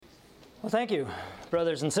Well, thank you,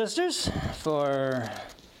 brothers and sisters, for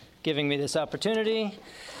giving me this opportunity.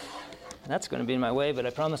 That's going to be in my way, but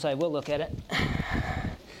I promise I will look at it.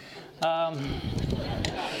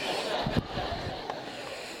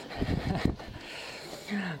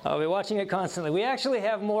 I'll be watching it constantly. We actually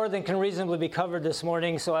have more than can reasonably be covered this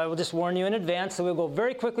morning, so I will just warn you in advance. So we'll go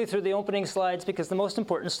very quickly through the opening slides because the most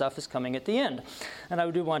important stuff is coming at the end. And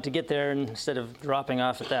I do want to get there instead of dropping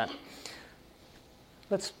off at that.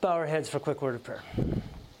 Let's bow our heads for a quick word of prayer.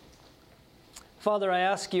 Father, I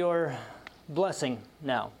ask your blessing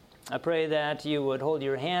now. I pray that you would hold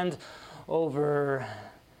your hand over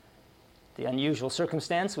the unusual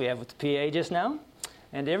circumstance we have with the PA just now,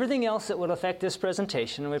 and everything else that would affect this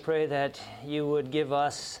presentation. We pray that you would give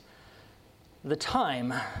us the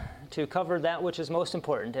time to cover that which is most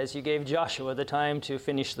important, as you gave Joshua the time to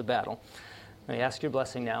finish the battle. We ask your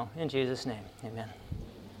blessing now, in Jesus' name, amen.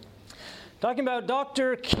 Talking about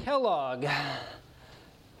Dr. Kellogg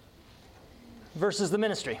versus the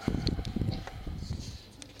ministry.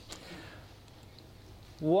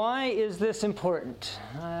 Why is this important?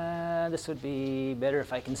 This would be better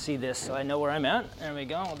if I can see this so I know where I'm at. There we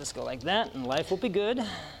go. I'll just go like that and life will be good.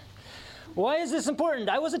 Why is this important?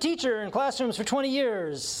 I was a teacher in classrooms for 20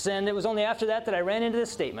 years, and it was only after that that I ran into this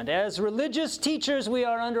statement. As religious teachers, we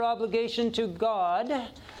are under obligation to God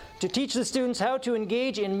to teach the students how to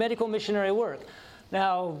engage in medical missionary work.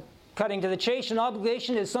 Now, cutting to the chase, an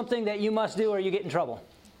obligation is something that you must do or you get in trouble,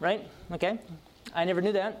 right? Okay? I never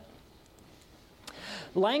knew that.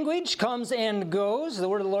 Language comes and goes. The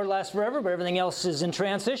word of the Lord lasts forever, but everything else is in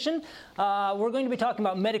transition. We're going to be talking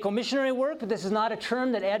about medical missionary work, but this is not a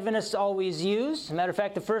term that Adventists always use. As a matter of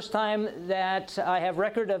fact, the first time that I have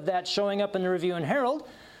record of that showing up in the Review and Herald,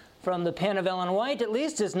 from the pen of Ellen White at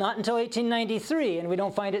least, is not until 1893, and we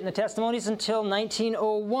don't find it in the testimonies until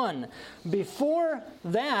 1901. Before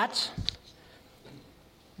that,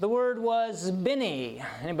 the word was bene.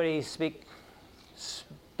 Anybody speak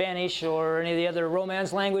Spanish or any of the other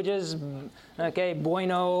Romance languages? Okay,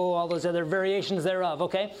 bueno, all those other variations thereof,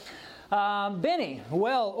 okay? Bene,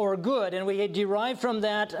 well or good, and we had derived from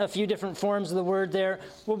that a few different forms of the word there.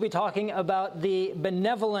 We'll be talking about the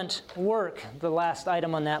benevolent work, the last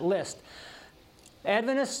item on that list.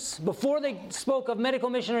 Adventists, before they spoke of medical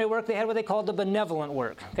missionary work, they had what they called the benevolent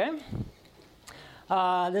work, okay?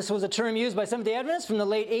 This was a term used by Seventh-day Adventists from the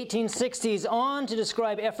late 1860s on to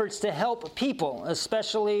describe efforts to help people,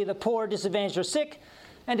 especially the poor, disadvantaged, or sick,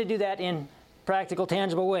 and to do that in practical,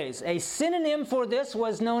 tangible ways. A synonym for this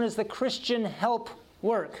was known as the Christian help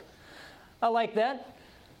work. I like that.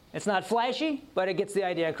 It's not flashy, but it gets the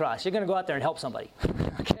idea across. You're going to go out there and help somebody.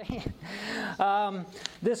 Okay?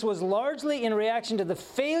 This was largely in reaction to the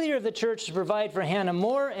failure of the church to provide for Hannah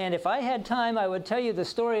More, and if I had time, I would tell you the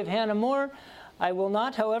story of Hannah More. I will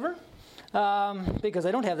not, however, because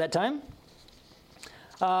I don't have that time.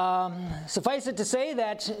 Suffice it to say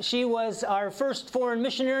that she was our first foreign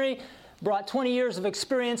missionary, brought 20 years of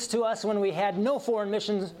experience to us when we had no foreign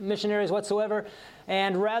missionaries whatsoever,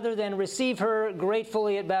 and rather than receive her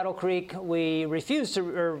gratefully at Battle Creek, we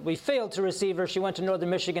failed to receive her. She went to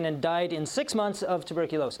northern Michigan and died in 6 months of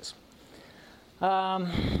tuberculosis.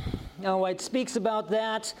 Now, White speaks about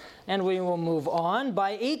that, and we will move on.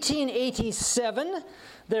 By 1887,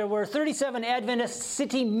 there were 37 Adventist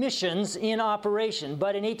city missions in operation,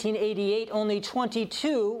 but in 1888, only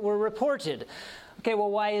 22 were reported. Okay,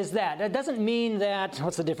 well, why is that? That doesn't mean that,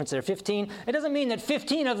 what's the difference there, 15? It doesn't mean that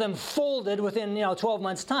 15 of them folded within, 12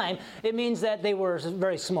 months' time. It means that they were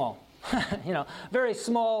very small. Very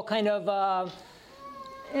small kind of,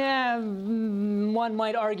 one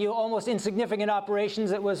might argue almost insignificant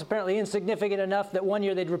operations. It was apparently insignificant enough that one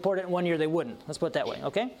year they'd report it and one year they wouldn't. Let's put it that way,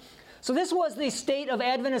 okay? So this was the state of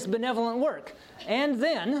Adventist benevolent work. And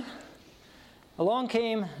then along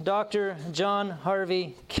came Dr. John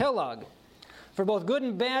Harvey Kellogg. For both good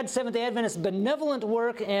and bad, Seventh-day Adventist benevolent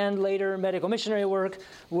work and later medical missionary work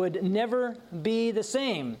would never be the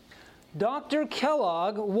same. Dr.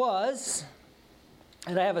 Kellogg was,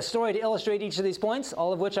 and I have a story to illustrate each of these points,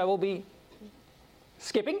 all of which I will be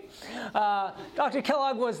skipping. Dr.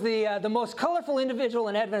 Kellogg was the most colorful individual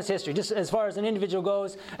in Adventist history, just as far as an individual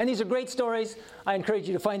goes. And these are great stories. I encourage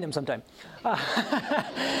you to find them sometime.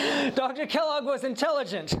 Dr. Kellogg was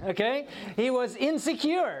intelligent, okay? He was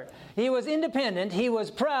insecure. He was independent. He was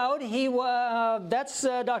proud. That's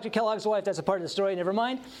Dr. Kellogg's wife. That's a part of the story. Never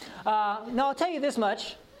mind. Now, I'll tell you this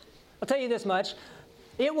much.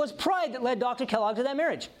 It was pride that led Dr. Kellogg to that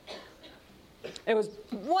marriage. It was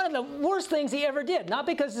one of the worst things he ever did. Not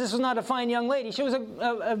because this was not a fine young lady. She was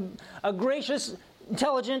a gracious,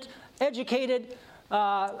 intelligent, educated,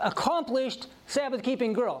 accomplished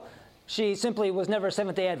Sabbath-keeping girl. She simply was never a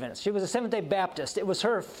Seventh-day Adventist. She was a Seventh-day Baptist. It was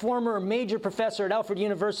her former major professor at Alfred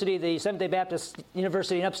University, the Seventh-day Baptist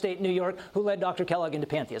University in upstate New York, who led Dr. Kellogg into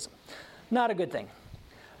pantheism. Not a good thing.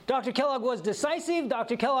 Dr. Kellogg was decisive,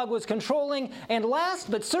 Dr. Kellogg was controlling, and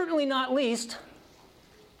last but certainly not least,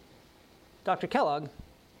 Dr. Kellogg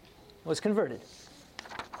was converted.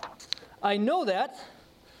 I know that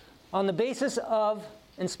on the basis of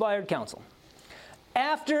inspired counsel.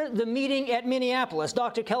 After the meeting at Minneapolis,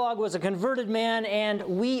 Dr. Kellogg was a converted man, and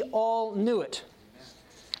we all knew it.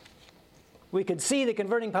 We could see the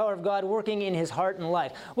converting power of God working in his heart and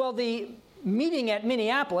life. Well, the meeting at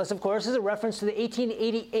Minneapolis, of course, is a reference to the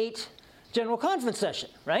 1888 General Conference session,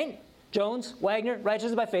 right? Jones, Wagner,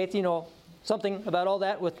 righteousness by faith, you know something about all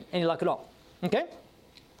that with any luck at all. Okay?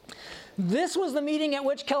 This was the meeting at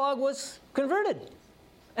which Kellogg was converted.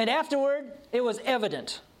 And afterward, it was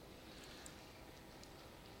evident.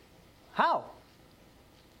 How?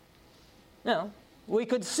 No, we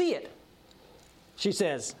could see it. She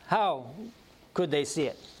says, how could they see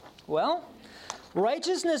it? Well,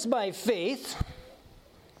 righteousness by faith,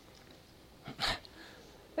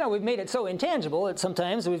 we've made it so intangible that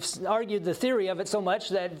sometimes we've argued the theory of it so much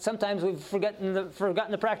that sometimes we've forgotten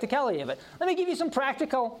the practicality of it. Let me give you some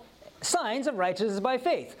practical signs of righteousness by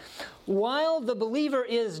faith. While the believer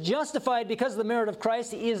is justified because of the merit of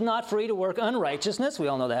Christ, he is not free to work unrighteousness. We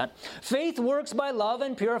all know that. Faith works by love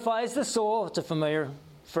and purifies the soul. It's a familiar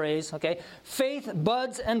phrase, okay? Faith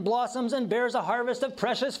buds and blossoms and bears a harvest of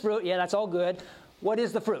precious fruit. Yeah, that's all good. What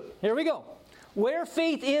is the fruit? Here we go. Where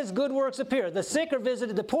faith is, good works appear. The sick are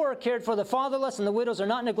visited, the poor are cared for, the fatherless and the widows are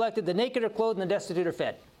not neglected, the naked are clothed, and the destitute are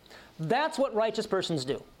fed. That's what righteous persons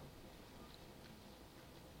do.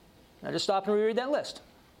 Now just stop and reread that list.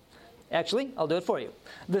 Actually, I'll do it for you.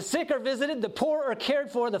 The sick are visited, the poor are cared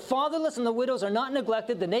for, the fatherless and the widows are not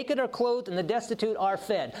neglected, the naked are clothed, and the destitute are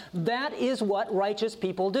fed. That is what righteous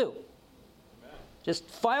people do. Amen. Just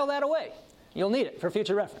file that away. You'll need it for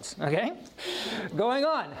future reference, okay? Going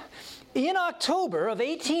on. In October of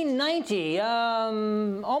 1890,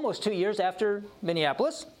 almost 2 years after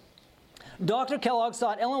Minneapolis, Dr. Kellogg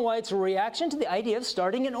sought Ellen White's reaction to the idea of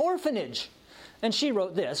starting an orphanage. And she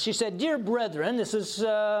wrote this. She said, "Dear brethren," this is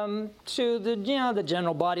to the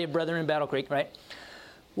general body of brethren in Battle Creek, right?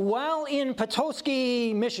 "While in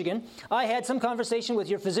Petoskey, Michigan, I had some conversation with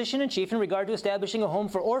your physician-in-chief in regard to establishing a home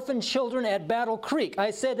for orphan children at Battle Creek. I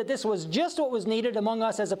said that this was just what was needed among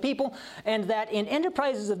us as a people, and that in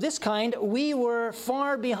enterprises of this kind, we were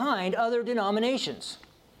far behind other denominations."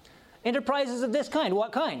 Enterprises of this kind,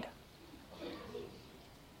 what kind?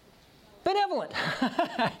 Benevolent.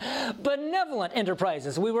 Benevolent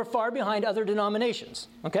enterprises. We were far behind other denominations.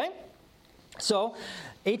 Okay? So,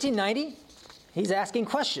 1890, he's asking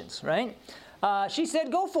questions, right? She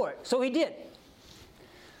said, go for it. So he did.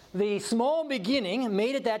 The small beginning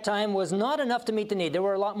made at that time was not enough to meet the need. There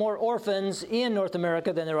were a lot more orphans in North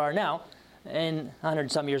America than there are now, and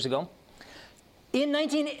 100 some years ago. In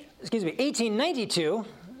 1892,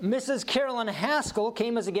 Mrs. Carolyn Haskell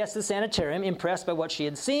came as a guest to the sanitarium, impressed by what she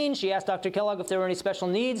had seen. She asked Dr. Kellogg if there were any special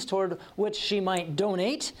needs toward which she might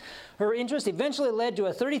donate. Her interest eventually led to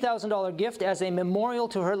a $30,000 gift as a memorial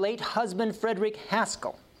to her late husband, Frederick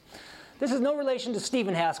Haskell. This is no relation to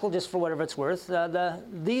Stephen Haskell, just for whatever it's worth.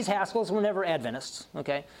 These Haskells were never Adventists,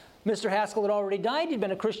 okay? Mr. Haskell had already died. He'd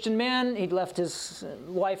been a Christian man. He'd left his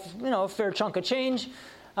wife, a fair chunk of change.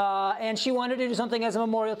 And she wanted to do something as a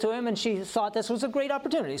memorial to him, and she thought this was a great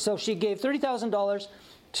opportunity. So she gave $30,000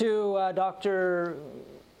 to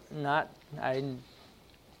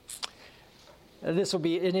this will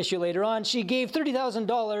be an issue later on. She gave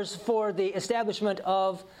 $30,000 for the establishment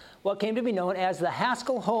of what came to be known as the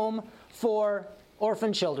Haskell Home for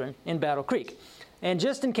Orphan Children in Battle Creek. And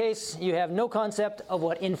just in case you have no concept of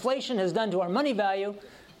what inflation has done to our money value,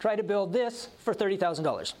 try to build this for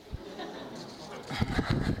 $30,000.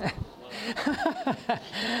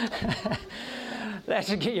 That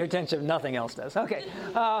should get your attention if nothing else does. Okay.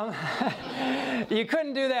 You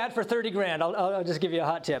couldn't do that for 30 grand. I'll just give you a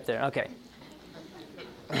hot tip there. Okay.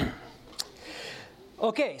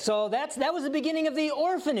 Okay, so that was the beginning of the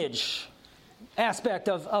orphanage aspect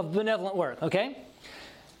of benevolent work, okay?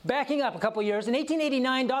 Backing up a couple years, in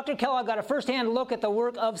 1889, Dr. Kellogg got a first-hand look at the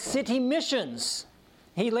work of city missions.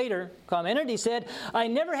 He later commented, he said, "I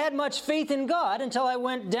never had much faith in God until I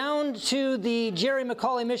went down to the Jerry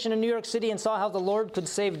McCauley mission in New York City and saw how the Lord could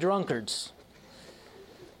save drunkards."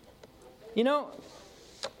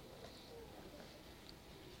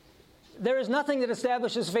 There is nothing that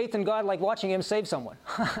establishes faith in God like watching him save someone.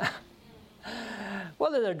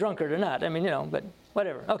 Whether they're drunkard or not, but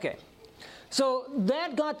whatever. Okay. So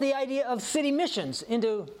that got the idea of city missions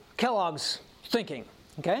into Kellogg's thinking,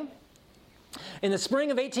 okay? In the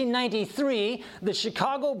spring of 1893, the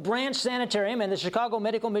Chicago Branch Sanitarium and the Chicago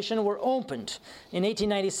Medical Mission were opened. In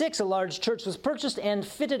 1896, a large church was purchased and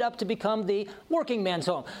fitted up to become the working man's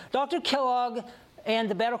home. Dr. Kellogg and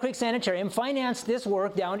the Battle Creek Sanitarium financed this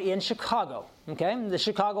work down in Chicago, okay? The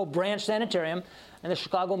Chicago Branch Sanitarium and the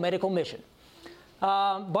Chicago Medical Mission.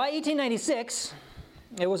 By 1896,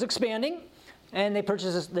 it was expanding, and they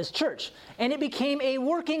purchased this church. And it became a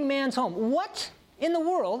working man's home. What in the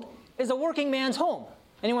world is a working man's home?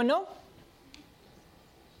 Anyone know?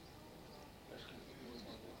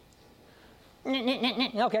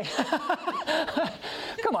 Okay.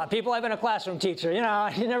 Come on, people. I've been a classroom teacher. You know,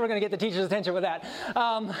 you're never going to get the teacher's attention with that.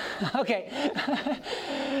 Okay.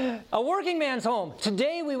 A working man's home.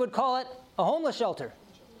 Today we would call it a homeless shelter.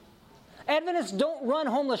 Adventists don't run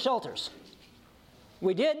homeless shelters.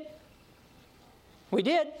 We did. We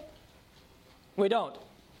did. We don't.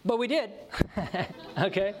 But we did.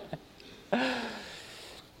 Okay.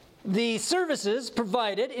 The services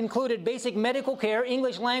provided included basic medical care,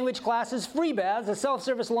 English language classes, free baths, a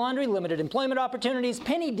self-service laundry, limited employment opportunities,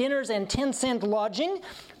 penny dinners, and 10-cent lodging.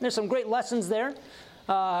 There's some great lessons there.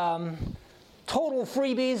 Total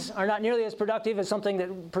freebies are not nearly as productive as something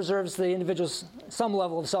that preserves the individual's some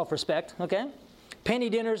level of self-respect. Okay?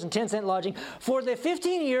 Penny dinners and 10-cent lodging. For the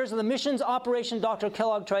 15 years of the mission's operation, Dr.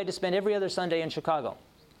 Kellogg tried to spend every other Sunday in Chicago.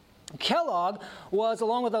 Kellogg was,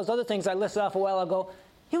 along with those other things I listed off a while ago,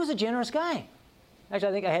 he was a generous guy. Actually,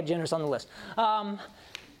 I think I had generous on the list.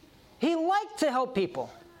 He liked to help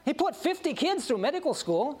people. He put 50 kids through medical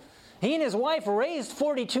school. He and his wife raised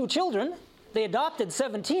 42 children. They adopted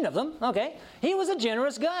 17 of them. Okay. He was a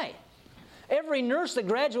generous guy. Every nurse that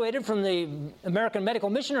graduated from the American Medical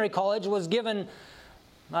Missionary College was given,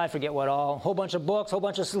 I forget what all, a whole bunch of books, a whole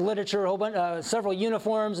bunch of literature, several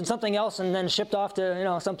uniforms and something else, and then shipped off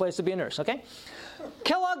to, someplace to be a nurse, okay?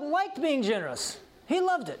 Kellogg liked being generous. He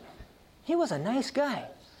loved it. He was a nice guy.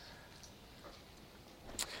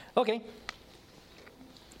 Okay,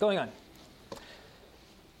 going on.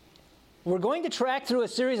 We're going to track through a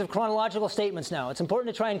series of chronological statements now. It's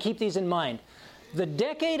important to try and keep these in mind. The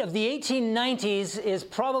decade of the 1890s is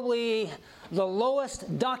probably the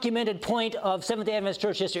lowest documented point of Seventh-day Adventist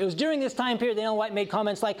church history. It was during this time period that Ellen White made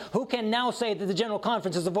comments like, "Who can now say that the General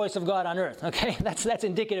Conference is the voice of God on earth?" Okay, that's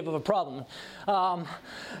indicative of a problem.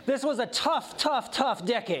 This was a tough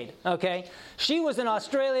decade, okay? She was in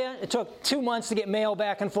Australia. It took 2 months to get mail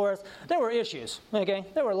back and forth. There were issues, okay?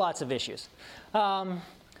 There were lots of issues.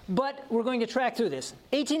 But we're going to track through this.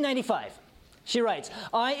 1895. She writes,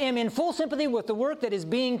 "I am in full sympathy with the work that is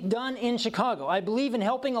being done in Chicago. I believe in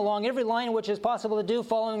helping along every line which is possible to do,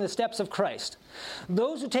 following the steps of Christ.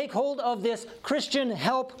 Those who take hold of this Christian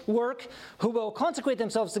help work, who will consecrate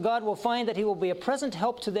themselves to God, will find that He will be a present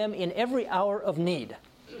help to them in every hour of need."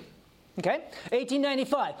 Okay?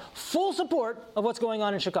 1895, full support of what's going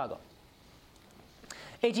on in Chicago.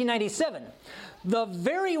 1897, the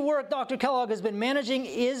very work Dr. Kellogg has been managing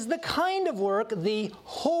is the kind of work the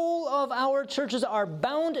whole of our churches are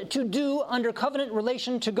bound to do under covenant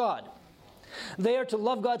relation to God. They are to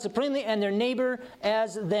love God supremely and their neighbor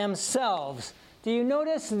as themselves. Do you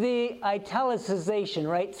notice the italicization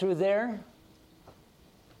right through there?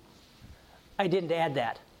 I didn't add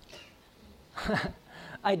that.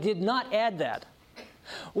 I did not add that.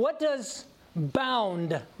 What does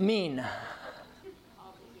bound mean?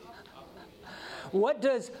 What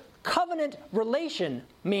does covenant relation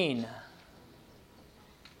mean?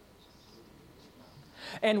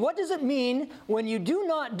 And what does it mean when you do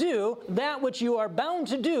not do that which you are bound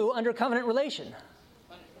to do under covenant relation?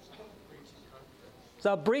 It's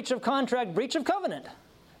a breach of contract, breach of covenant.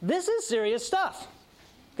 This is serious stuff.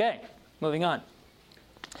 Okay, moving on.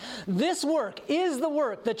 This work is the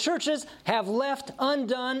work the churches have left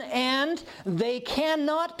undone, and they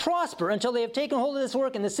cannot prosper until they have taken hold of this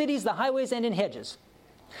work in the cities, the highways, and in hedges.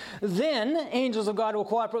 Then angels of God will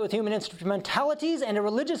cooperate with human instrumentalities, and a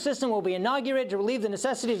religious system will be inaugurated to relieve the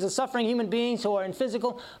necessities of suffering human beings who are in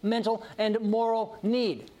physical, mental, and moral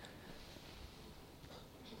need.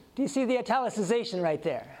 Do you see the italicization right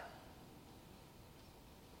there?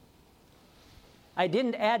 I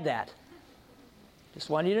didn't add that. Just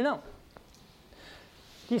wanted you to know.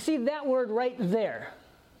 Do you see that word right there?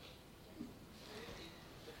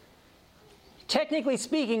 Technically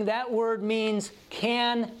speaking, that word means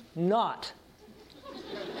cannot.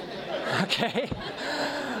 Okay?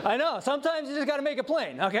 I know, sometimes you just got to make it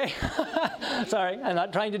plain, okay? Sorry, I'm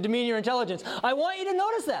not trying to demean your intelligence. I want you to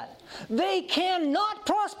notice that. They cannot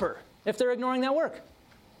prosper if they're ignoring that work.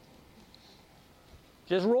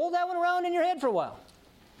 Just roll that one around in your head for a while.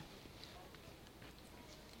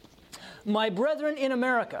 my brethren in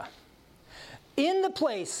America, in the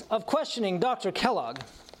place of questioning Dr. Kellogg,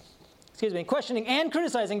 questioning and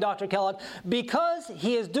criticizing Dr. Kellogg because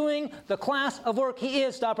he is doing the class of work he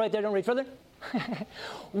is. Stop right there, don't read further.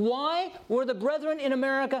 Why were the brethren in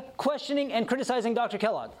America questioning and criticizing Dr.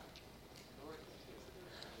 Kellogg?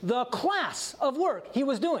 The class of work he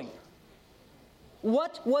was doing.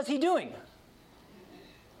 What was he doing?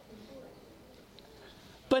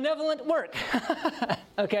 Benevolent work.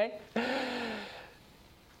 Okay?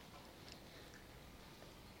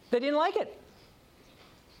 They didn't like it.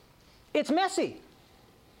 It's messy.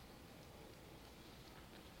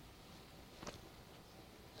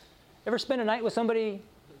 Ever spend a night with somebody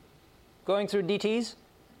going through DTs?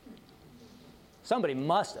 Somebody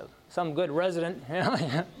must have. Some good resident.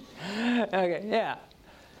 Okay, yeah.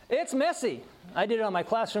 It's messy. I did it on my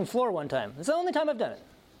classroom floor one time. It's the only time I've done it.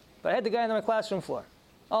 But I had the guy on my classroom floor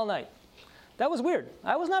all night. That was weird.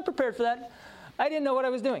 I was not prepared for that. I didn't know what I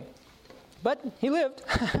was doing. But he lived.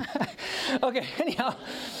 Okay, anyhow,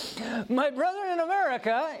 my brother in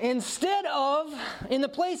America, instead of, in the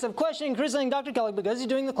place of questioning and criticizing Dr. Kellogg because he's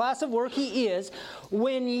doing the class of work he is,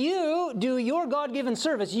 when you do your God-given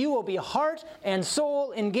service, you will be heart and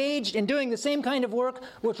soul engaged in doing the same kind of work,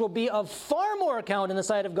 which will be of far more account in the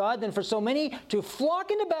sight of God than for so many to flock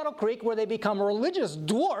into Battle Creek where they become religious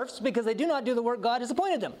dwarfs because they do not do the work God has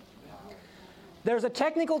appointed them. There's a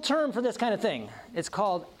technical term for this kind of thing. It's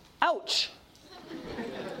called ouch.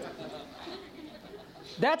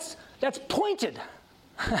 That's pointed.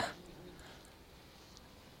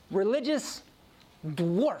 Religious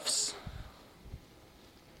dwarfs.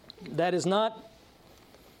 That is not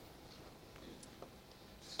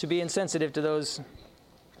to be insensitive to those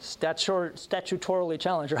statutorily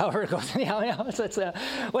challenged, or however it goes. Anyhow, it's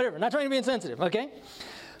whatever. Not trying to be insensitive, okay?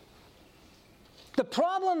 The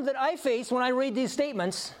problem that I face when I read these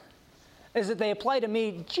statements is that they apply to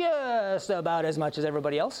me just about as much as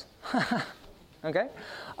everybody else. Okay?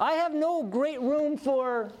 I have no great room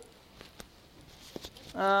for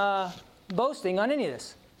boasting on any of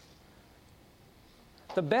this.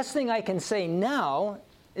 The best thing I can say now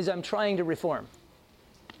is I'm trying to reform.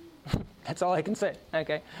 That's all I can say,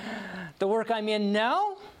 okay? The work I'm in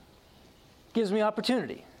now gives me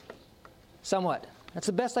opportunity, somewhat. That's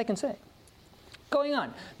the best I can say. Going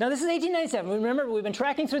on. Now, this is 1897. Remember, we've been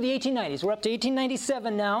tracking through the 1890s. We're up to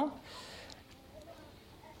 1897 now.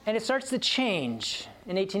 And it starts to change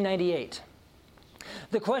in 1898.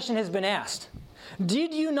 The question has been asked,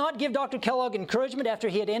 did you not give Dr. Kellogg encouragement after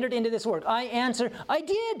he had entered into this work? I answer, I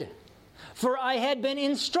did. For I had been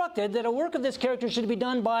instructed that a work of this character should be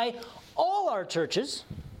done by all our churches,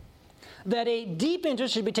 that a deep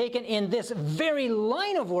interest should be taken in this very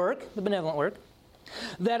line of work, the benevolent work,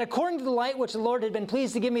 that according to the light which the Lord had been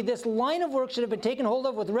pleased to give me, this line of work should have been taken hold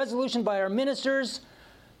of with resolution by our ministers,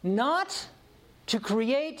 not to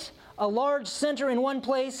create a large center in one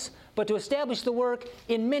place, but to establish the work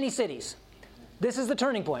in many cities. This is the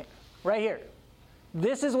turning point, right here.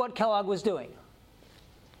 This is what Kellogg was doing.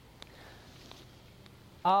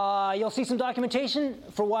 You'll see some documentation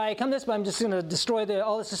for why I come to this, but I'm just going to destroy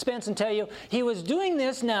all the suspense and tell you he was doing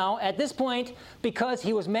this now at this point because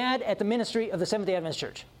he was mad at the ministry of the Seventh-day Adventist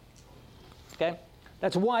Church. Okay?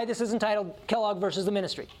 That's why this is entitled Kellogg versus the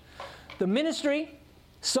Ministry. The ministry,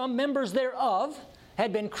 some members thereof,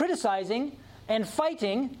 had been criticizing and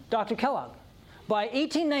fighting Dr. Kellogg. By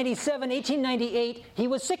 1897, 1898, he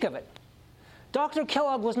was sick of it. Dr.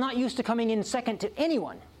 Kellogg was not used to coming in second to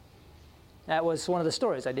anyone. That was one of the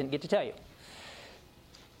stories I didn't get to tell you.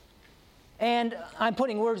 And I'm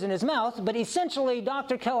putting words in his mouth, but essentially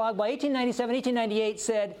Dr. Kellogg, by 1897, 1898,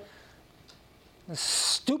 said,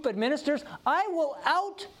 stupid ministers, I will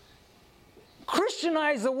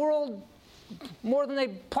out-Christianize the world more than they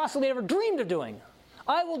possibly ever dreamed of doing.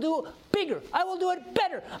 I will do it bigger. I will do it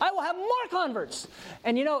better. I will have more converts.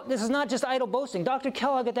 And you know, this is not just idle boasting. Dr.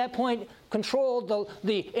 Kellogg at that point controlled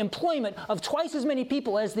the employment of twice as many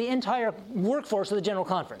people as the entire workforce of the General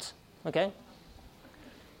Conference. Okay?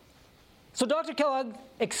 So Dr. Kellogg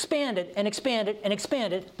expanded and expanded and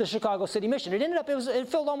expanded the Chicago City Mission. It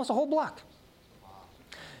filled almost a whole block.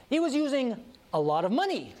 He was using a lot of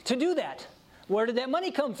money to do that. Where did that money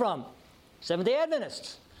come from? Seventh-day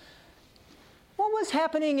Adventists. What was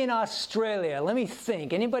happening in Australia? Let me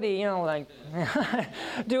think. Anybody,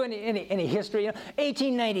 do any history?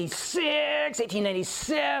 1896,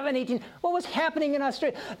 1897, what was happening in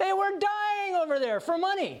Australia? They were dying over there for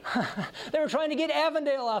money. They were trying to get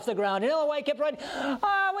Avondale off the ground. And Illinois kept writing,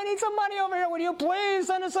 we need some money over here. Would you please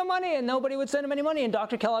send us some money? And nobody would send him any money. And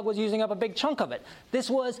Dr. Kellogg was using up a big chunk of it. This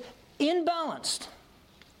was imbalanced,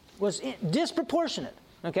 was disproportionate.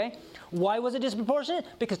 Okay? Why was it disproportionate?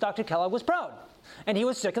 Because Dr. Kellogg was proud, and he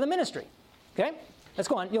was sick of the ministry. Okay? Let's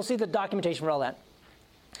go on. You'll see the documentation for all that.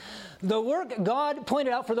 The work God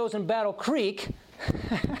pointed out for those in Battle Creek...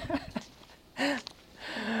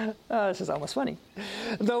 this is almost funny.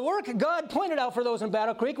 The work God pointed out for those in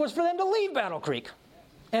Battle Creek was for them to leave Battle Creek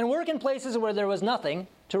and work in places where there was nothing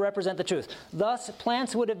to represent the truth. Thus,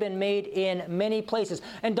 plants would have been made in many places.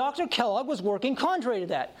 And Dr. Kellogg was working contrary to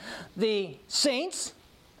that. The saints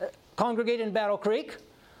congregated in Battle Creek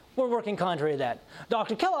were working contrary to that.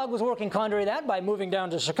 Dr. Kellogg was working contrary to that by moving down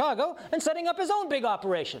to Chicago and setting up his own big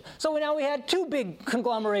operation. So now we had two big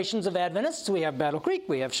conglomerations of Adventists. We have Battle Creek,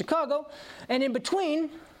 we have Chicago, and in between,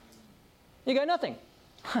 you got nothing,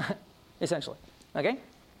 essentially. Okay?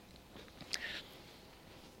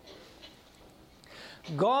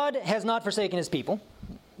 God has not forsaken his people.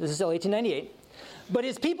 This is still 1898. But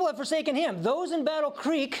his people have forsaken him. Those in Battle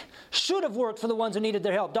Creek should have worked for the ones who needed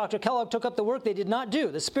their help. Dr. Kellogg took up the work they did not do.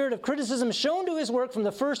 The spirit of criticism shown to his work from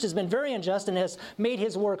the first has been very unjust and has made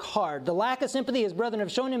his work hard. The lack of sympathy his brethren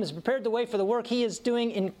have shown him has prepared the way for the work he has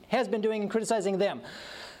been doing in criticizing them.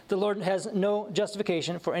 The Lord has no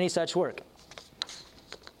justification for any such work.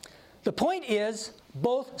 The point is,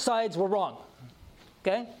 both sides were wrong.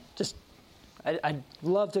 Okay? I'd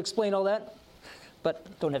love to explain all that, but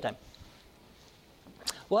don't have time.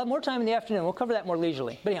 We'll have more time in the afternoon. We'll cover that more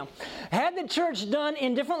leisurely. But anyhow, had the church done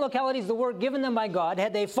in different localities the work given them by God,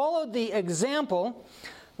 had they followed the example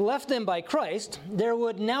left them by Christ, there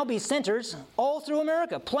would now be centers all through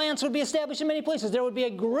America. Plants would be established in many places. There would be a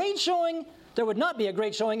great showing. There would not be a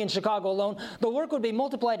great showing in Chicago alone. The work would be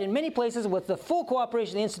multiplied in many places with the full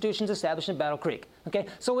cooperation of the institutions established in Battle Creek. Okay,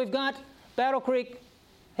 so we've got Battle Creek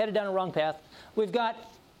headed down a wrong path. We've got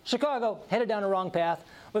Chicago headed down a wrong path.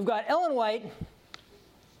 We've got Ellen White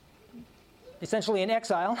essentially in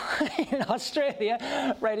exile in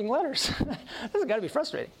Australia, writing letters. This has got to be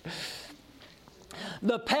frustrating.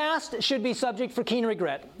 The past should be subject for keen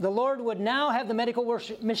regret. The Lord would now have the medical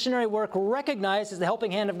missionary work recognized as the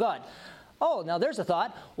helping hand of God. Oh, now there's a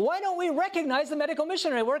thought. Why don't we recognize the medical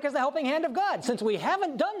missionary work as the helping hand of God, since we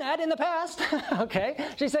haven't done that in the past? Okay?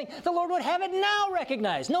 She's saying the Lord would have it now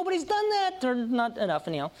recognized. Nobody's done that, or not enough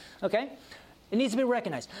anyhow. Okay? It needs to be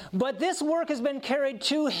recognized. But this work has been carried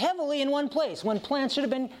too heavily in one place, when plants should have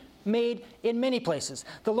been made in many places.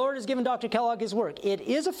 The Lord has given Dr. Kellogg his work. It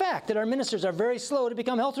is a fact that our ministers are very slow to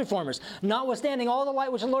become health reformers. Notwithstanding all the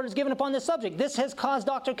light which the Lord has given upon this subject, this has caused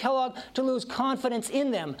Dr. Kellogg to lose confidence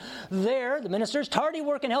in them. The ministers' tardy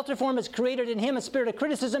work in health reform has created in him a spirit of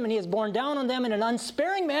criticism, and he has borne down on them in an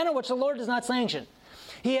unsparing manner which the Lord does not sanction.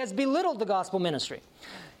 He has belittled the gospel ministry.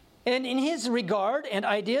 And in his regard and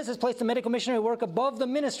ideas has placed the medical missionary work above the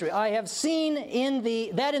ministry. I have seen in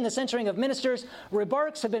the censoring of ministers,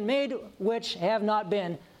 remarks have been made which have not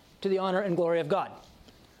been to the honor and glory of God.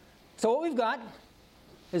 So what we've got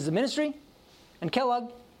is the ministry and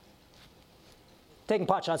Kellogg taking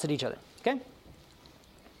pot shots at each other. Okay?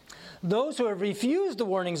 Those who have refused the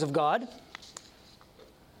warnings of God,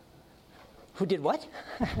 who did what?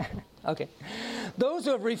 Okay. Those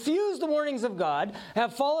who have refused the warnings of God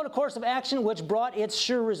have followed a course of action which brought its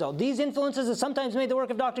sure result. These influences have sometimes made the work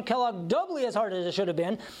of Dr. Kellogg doubly as hard as it should have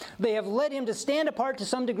been. They have led him to stand apart to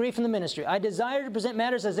some degree from the ministry. I desire to present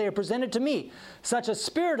matters as they are presented to me. Such a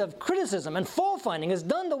spirit of criticism and fault-finding has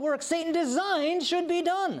done the work Satan designed should be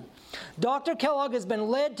done. Dr. Kellogg has been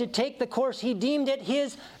led to take the course he deemed it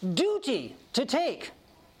his duty to take.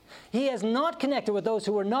 He has not connected with those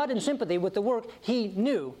who were not in sympathy with the work he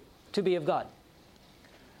knew to be of God.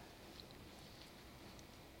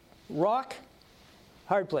 Rock,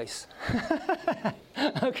 hard place.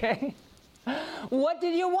 Okay? What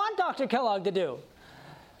did you want Dr. Kellogg to do?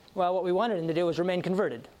 Well, what we wanted him to do was remain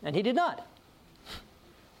converted, and he did not.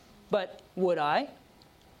 But would I?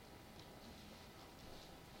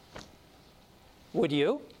 Would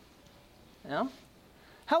you? No?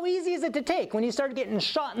 How easy is it to take when you start getting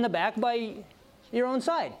shot in the back by your own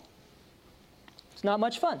side? It's not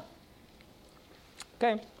much fun.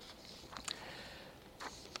 Okay.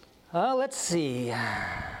 Let's see.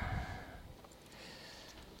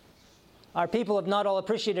 Our people have not all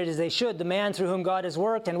appreciated as they should the man through whom God has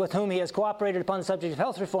worked and with whom he has cooperated upon the subject of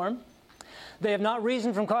health reform. They have not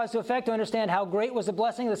reasoned from cause to effect to understand how great was the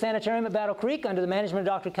blessing of the sanitarium at Battle Creek under the management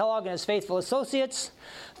of Dr. Kellogg and his faithful associates.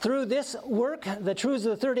 Through this work, the truths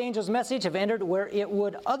of the third angel's message have entered where it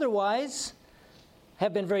would otherwise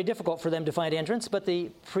have been very difficult for them to find entrance, but the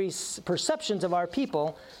perceptions of our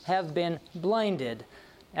people have been blinded.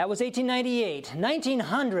 That was 1898.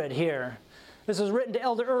 1900 here. This was written to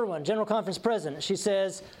Elder Irwin, General Conference President. She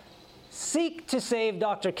says, "Seek to save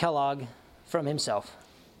Dr. Kellogg from himself."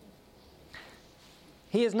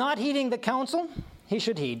 He is not heeding the counsel he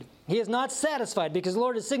should heed. He is not satisfied because the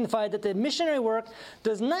Lord has signified that the missionary work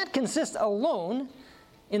does not consist alone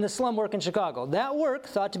in the slum work in Chicago. That work,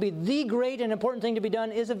 thought to be the great and important thing to be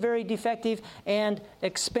done, is a very defective and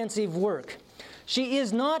expensive work. She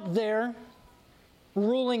is not there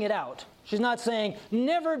ruling it out. She's not saying,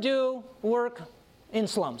 never do work in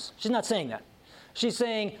slums. She's not saying that. She's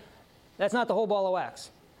saying, that's not the whole ball of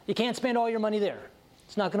wax. You can't spend all your money there.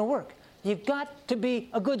 It's not going to work. You've got to be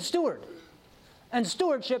a good steward. And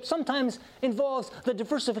stewardship sometimes involves the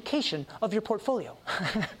diversification of your portfolio.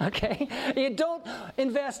 Okay? You don't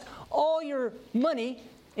invest all your money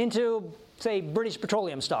into, say, British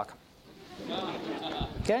Petroleum stock.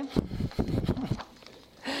 Okay?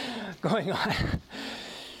 Going on.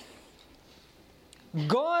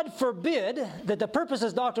 God forbid that the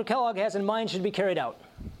purposes Dr. Kellogg has in mind should be carried out.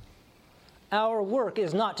 Our work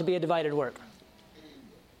is not to be a divided work.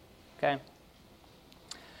 Okay?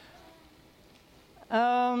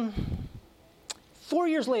 4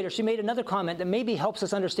 years later, she made another comment that maybe helps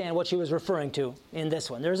us understand what she was referring to in this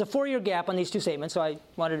one. There's a 4-year gap on these two statements, so I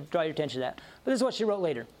wanted to draw your attention to that. But this is what she wrote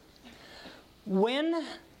later. When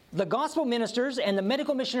the gospel ministers and the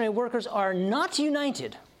medical missionary workers are not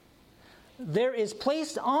united, there is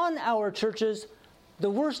placed on our churches the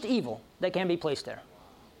worst evil that can be placed there.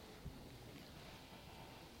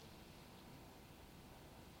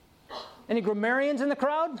 Any grammarians in the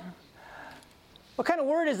crowd? What kind of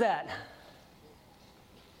word is that?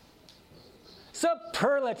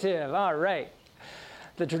 Superlative. All right.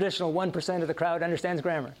 The traditional 1% of the crowd understands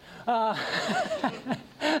grammar.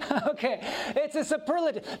 Okay. It's a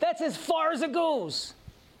superlative. That's as far as it goes.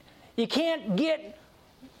 You can't get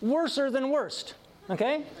worser than worst.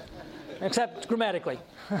 Okay? Except grammatically.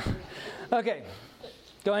 Okay.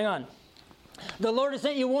 Going on. The Lord has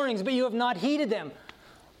sent you warnings, but you have not heeded them.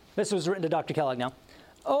 This was written to Dr. Kellogg now.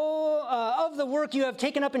 Of the work you have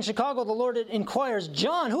taken up in Chicago, the Lord inquires,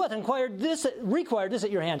 John, who hath required this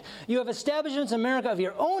at your hand? You have establishments in America of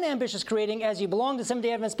your own ambitious creating. As you belong to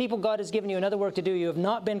Seventh-day Adventist people, God has given you another work to do. You have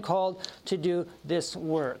not been called to do this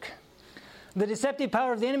work. The deceptive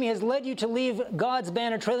power of the enemy has led you to leave God's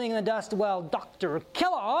banner trailing in the dust, while Dr.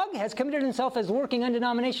 Kellogg has committed himself as working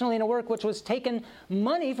undenominationally in a work which was taken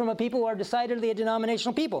money from a people who are decidedly a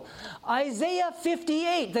denominational people. Isaiah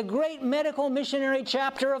 58, the great medical missionary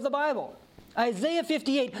chapter of the Bible. Isaiah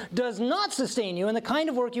 58 does not sustain you in the kind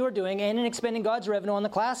of work you are doing and in expending God's revenue on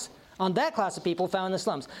that class of people found in the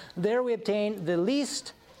slums. There we obtain the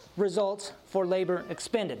least results for labor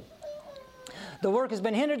expended. The work has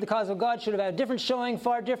been hindered. The cause of God should have had a different showing,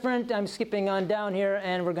 far different. I'm skipping on down here,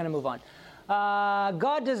 and we're going to move on.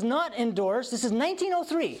 God does not endorse. This is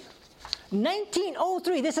 1903.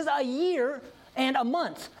 1903. This is a year and a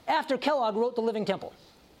month after Kellogg wrote The Living Temple.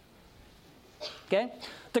 Okay?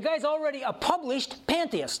 The guy's already a published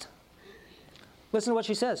pantheist. Listen to what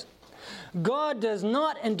she says. God does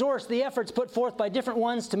not endorse the efforts put forth by different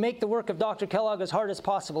ones to make the work of Dr. Kellogg as hard as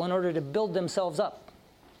possible in order to build themselves up.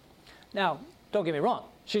 Now, don't get me wrong.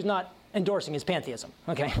 She's not endorsing his pantheism,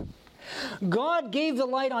 okay? God gave the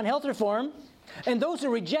light on health reform, and those who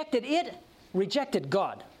rejected it rejected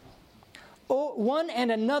God. One and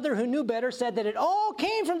another who knew better said that it all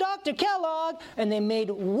came from Dr. Kellogg, and they made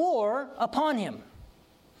war upon him.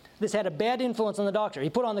 This had a bad influence on the doctor. He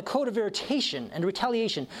put on the coat of irritation and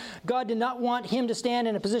retaliation. God did not want him to stand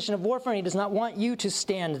in a position of warfare, and he does not want you to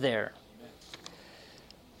stand there.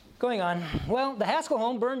 Going on. Well, the Haskell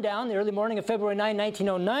home burned down the early morning of February 9,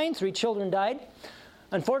 1909. 3 children died.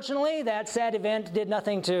 Unfortunately, that sad event did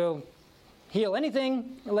nothing to heal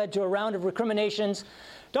anything. It led to a round of recriminations.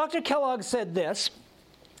 Dr. Kellogg said this: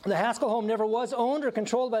 the Haskell home never was owned or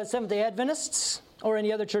controlled by the Seventh-day Adventists or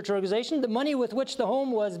any other church organization. The money with which the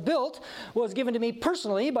home was built was given to me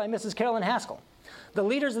personally by Mrs. Carolyn Haskell. The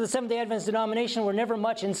leaders of the Seventh-day Adventist denomination were never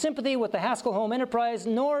much in sympathy with the Haskell Home enterprise,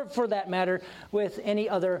 nor, for that matter, with any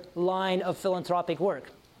other line of philanthropic work.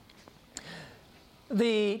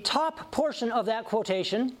 The top portion of that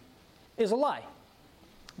quotation is a lie.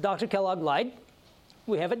 Dr. Kellogg lied.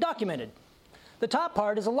 We have it documented. The top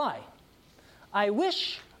part is a lie. I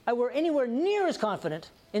wish I were anywhere near as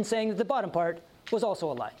confident in saying that the bottom part was also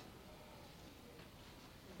a lie.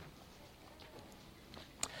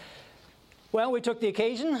 Well, we took the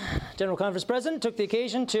occasion, General Conference President took the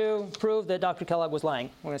occasion to prove that Dr. Kellogg was lying.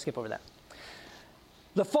 We're going to skip over that.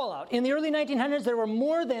 The fallout. In the early 1900s, there were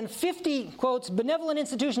more than 50, quotes, benevolent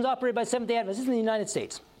institutions operated by Seventh-day Adventists in the United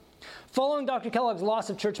States. Following Dr. Kellogg's loss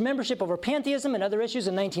of church membership over pantheism and other issues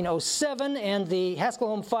in 1907 and the Haskell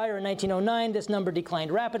Home fire in 1909, this number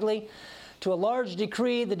declined rapidly. to a large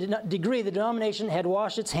degree, the denomination had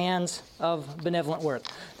washed its hands of benevolent work.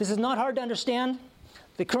 This is not hard to understand.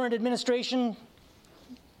 The current administration,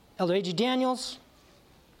 Elder A.G. Daniels,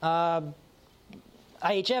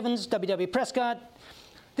 I.H. Evans, W.W. Prescott,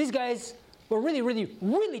 these guys were really, really,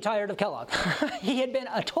 really tired of Kellogg. He had been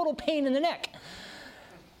a total pain in the neck.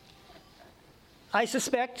 I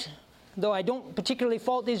suspect, though I don't particularly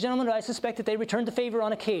fault these gentlemen, I suspect that they returned the favor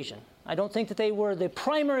on occasion. I don't think that they were the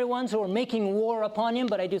primary ones who were making war upon him,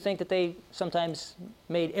 but I do think that they sometimes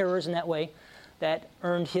made errors in that way that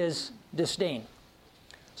earned his disdain.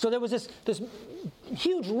 So there was this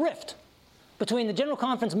huge rift between the General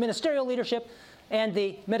Conference ministerial leadership and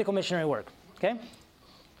the medical missionary work. Okay?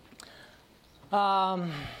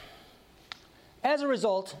 As a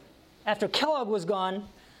result, after Kellogg was gone,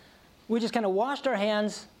 we just kind of washed our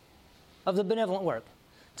hands of the benevolent work.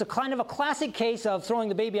 It's a kind of a classic case of throwing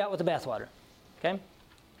the baby out with the bathwater. Okay?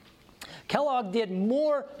 Kellogg did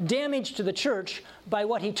more damage to the church by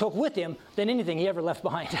what he took with him than anything he ever left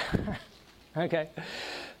behind. Okay?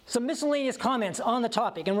 Some miscellaneous comments on the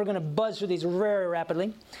topic, and we're going to buzz through these very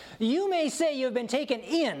rapidly. You may say you have been taken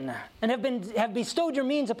in and have bestowed your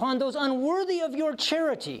means upon those unworthy of your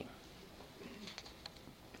charity,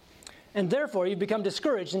 and therefore you've become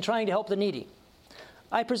discouraged in trying to help the needy.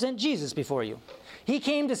 I present Jesus before you. He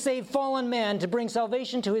came to save fallen man, to bring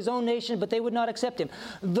salvation to his own nation, but they would not accept him.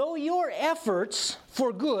 Though your efforts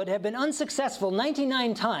for good have been unsuccessful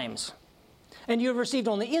 99 times, and you have received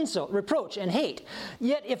only insult, reproach, and hate,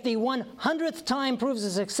 yet if the 100th time proves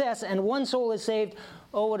a success and one soul is saved,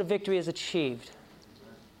 oh, what a victory is achieved.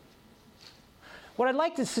 What I'd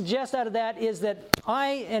like to suggest out of that is that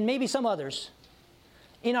I, and maybe some others,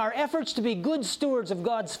 in our efforts to be good stewards of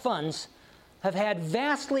God's funds, have had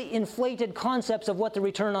vastly inflated concepts of what the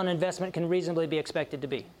return on investment can reasonably be expected to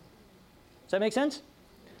be. Does that make sense?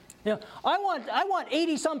 You know, I want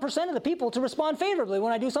 80-some% of the people to respond favorably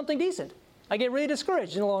when I do something decent. I get really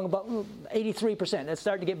discouraged along about 83%. That's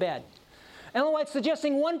starting to get bad. Ellen White's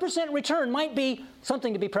suggesting 1% return might be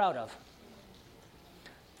something to be proud of.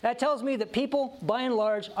 That tells me that people, by and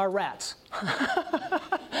large, are rats.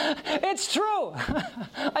 It's true.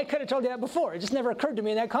 I could have told you that before. It just never occurred to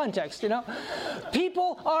me in that context, you know.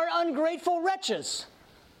 People are ungrateful wretches.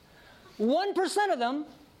 1% of them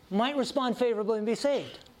might respond favorably and be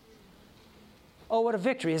saved. Oh, what a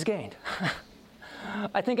victory is gained.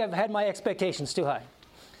 I think I've had my expectations too high.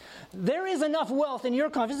 There is enough wealth in your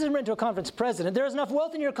conference, this is written to a conference president, there is enough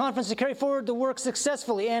wealth in your conference to carry forward the work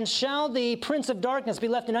successfully, and shall the prince of darkness be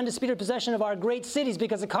left in undisputed possession of our great cities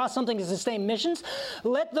because it costs something to sustain missions?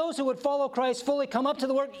 Let those who would follow Christ fully come up to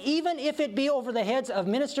the work, even if it be over the heads of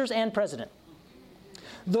ministers and president.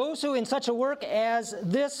 Those who in such a work as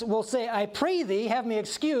this will say, I pray thee, have me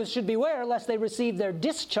excused, should beware lest they receive their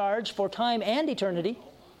discharge for time and eternity.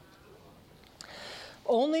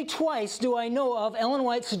 Only twice do I know of Ellen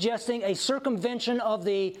White suggesting a circumvention of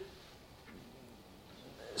the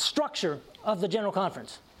structure of the General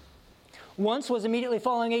Conference. Once was immediately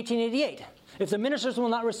following 1888. If the ministers will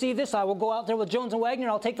not receive this, I will go out there with Jones and Wagner,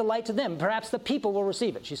 I'll take the light to them. Perhaps the people will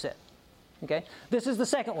receive it, she said. Okay? This is the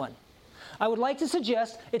second one. I would like to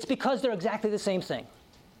suggest it's because they're exactly the same thing.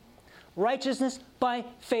 Righteousness by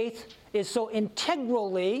faith is so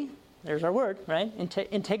integrally, there's our word, right?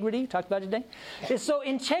 Integrity, talked about it today. Is so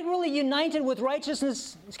integrally united with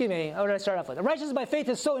righteousness, how did I start off with? Righteousness by faith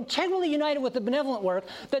is so integrally united with the benevolent work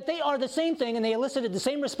that they are the same thing, and they elicited the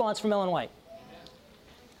same response from Ellen White.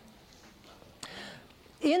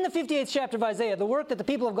 In the 58th chapter of Isaiah, the work that the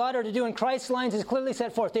people of God are to do in Christ's lines is clearly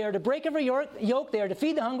set forth. They are to break every yoke, they are to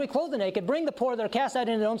feed the hungry, clothe the naked, bring the poor that are cast out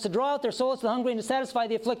into the homes, to draw out their souls to the hungry, and to satisfy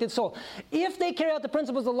the afflicted soul. If they carry out the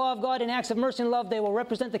principles of the law of God in acts of mercy and love, they will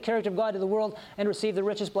represent the character of God to the world and receive the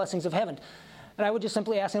richest blessings of heaven. And I would just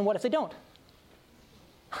simply ask them, what if they don't?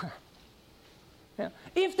 Yeah.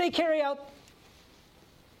 If they carry out,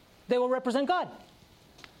 they will represent God.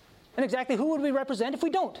 And exactly who would we represent if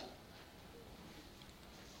we don't?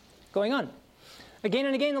 Going on. Again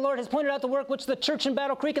and again, the Lord has pointed out the work which the church in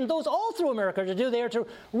Battle Creek and those all through America are to do. They are to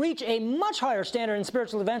reach a much higher standard in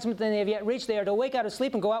spiritual advancement than they have yet reached. They are to wake out of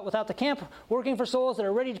sleep and go out without the camp, working for souls that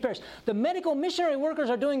are ready to perish. The medical missionary workers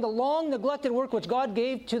are doing the long neglected work which God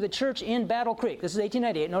gave to the church in Battle Creek. This is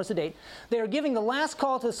 1898. Notice the date. They are giving the last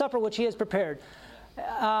call to the supper which he has prepared.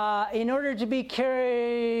 In order to be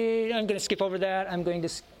carried, I'm going to skip over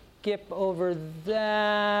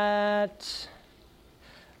that.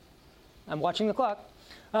 I'm watching the clock.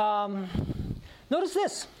 Notice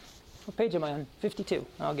this. What page am I on? 52.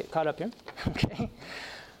 I'll get caught up here. Okay.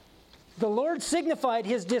 The Lord signified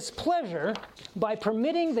his displeasure by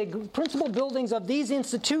permitting the principal buildings of these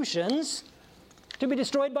institutions to be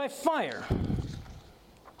destroyed by fire.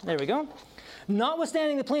 There we go.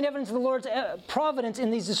 Notwithstanding the plain evidence of the Lord's providence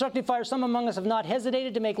in these destructive fires, some among us have not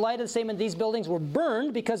hesitated to make light of the same, and these buildings were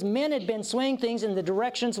burned because men had been swaying things in the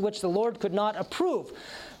directions which the Lord could not approve.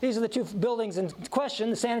 These are the two buildings in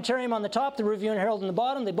question, the sanitarium on the top, the Review and Herald on the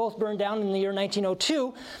bottom. They both burned down in the year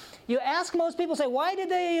 1902. You ask most people, say, why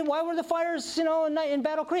were the fires, in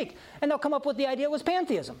Battle Creek? And they'll come up with the idea it was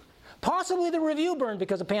pantheism. Possibly the Review burned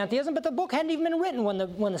because of pantheism, but the book hadn't even been written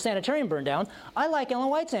when the sanitarium burned down. I like Ellen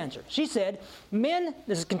White's answer. She said, men,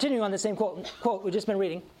 this is continuing on the same quote we've just been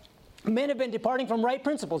reading, men have been departing from right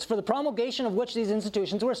principles for the promulgation of which these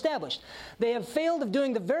institutions were established. They have failed of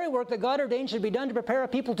doing the very work that God ordained should be done to prepare a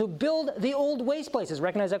people to build the old waste places,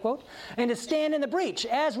 recognize that quote? And to stand in the breach,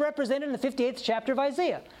 as represented in the 58th chapter of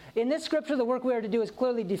Isaiah. In this scripture, the work we are to do is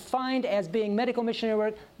clearly defined as being medical missionary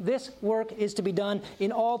work. This work is to be done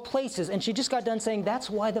in all places. And she just got done saying that's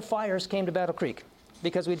why the fires came to Battle Creek,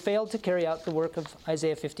 because we'd failed to carry out the work of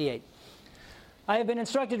Isaiah 58. I have been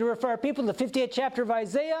instructed to refer people to the 58th chapter of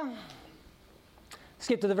Isaiah.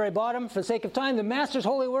 Skip to the very bottom. For the sake of time, the Master's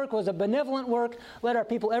holy work was a benevolent work. Let our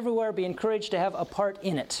people everywhere be encouraged to have a part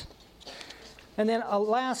in it. And then a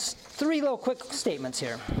last three little quick statements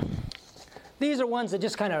here. These are ones that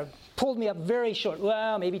just kind of pulled me up very short.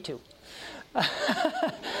 Well, maybe two.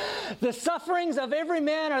 The sufferings of every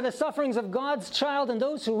man are the sufferings of God's child, and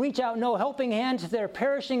those who reach out no helping hand to their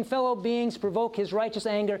perishing fellow beings provoke his righteous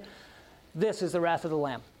anger. This is the wrath of the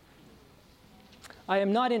Lamb. I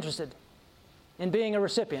am not interested in being a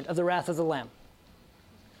recipient of the wrath of the Lamb.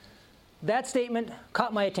 That statement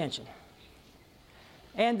caught my attention.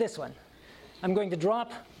 And this one. I'm going to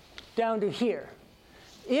drop down to here.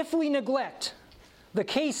 If we neglect the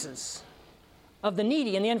cases of the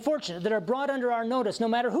needy and the unfortunate that are brought under our notice, no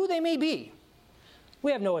matter who they may be,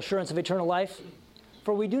 we have no assurance of eternal life,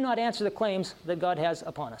 for we do not answer the claims that God has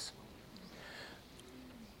upon us.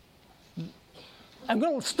 I'm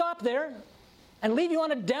going to stop there and leave you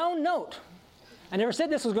on a down note. I never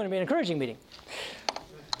said this was going to be an encouraging meeting.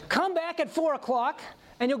 Come back at 4 o'clock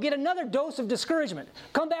and you'll get another dose of discouragement.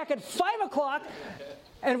 Come back at 5 o'clock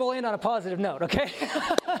and we'll end on a positive note, okay?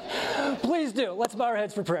 Please do. Let's bow our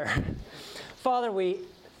heads for prayer. Father, we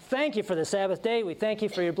thank you for the Sabbath day. We thank you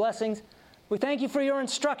for your blessings. We thank you for your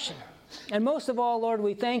instruction. And most of all, Lord,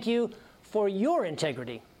 we thank you for your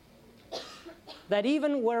integrity. That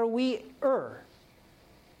even where we err,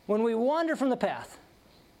 when we wander from the path,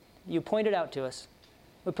 you point it out to us.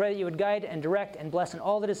 We pray that you would guide and direct and bless in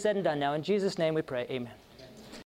all that is said and done now. In Jesus' name we pray, amen.